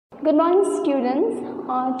Good morning,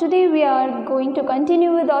 students. Today we are going to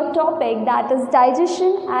continue with our topic, that is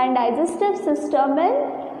digestion and digestive system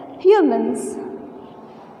in humans.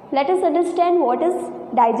 Let us understand what is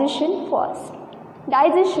digestion first.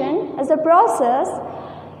 Digestion is a process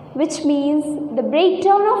which means the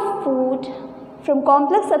breakdown of food from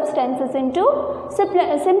complex substances into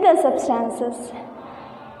simpler substances.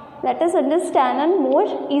 Let us understand a more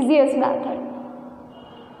easiest method.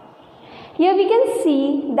 Here we can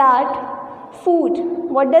see that food,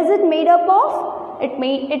 what does it made up of?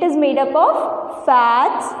 It is made up of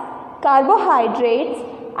fats, carbohydrates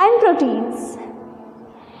and proteins.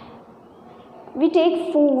 We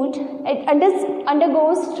take food, it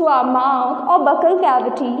undergoes through our mouth or buccal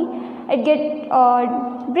cavity, it gets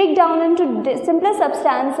break down into simpler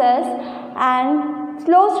substances and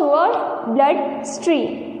flows through our blood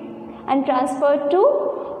stream and transferred to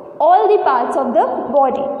all the parts of the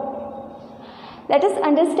body. Let us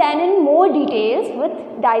understand in more details with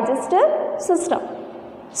digestive system.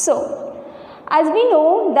 So, as we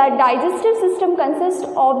know that digestive system consists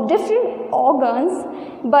of different organs,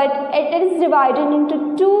 but it is divided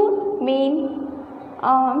into two main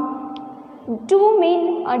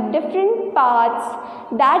different parts,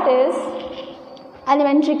 that is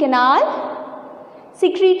alimentary canal,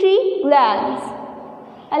 secretory glands.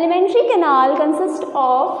 Alimentary canal consists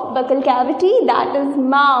of buccal cavity, that is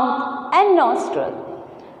mouth and nostril.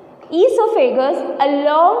 Esophagus, a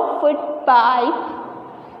long foot pipe.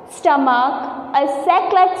 Stomach, a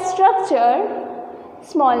sac-like structure.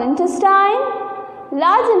 Small intestine,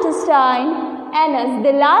 large intestine, anus,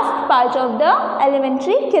 the last part of the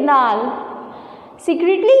alimentary canal.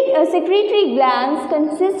 Secretory glands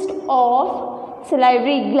consist of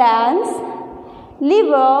salivary glands,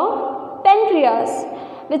 liver, pancreas,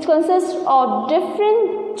 which consists of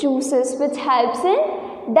different juices which helps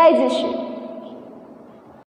in digestion.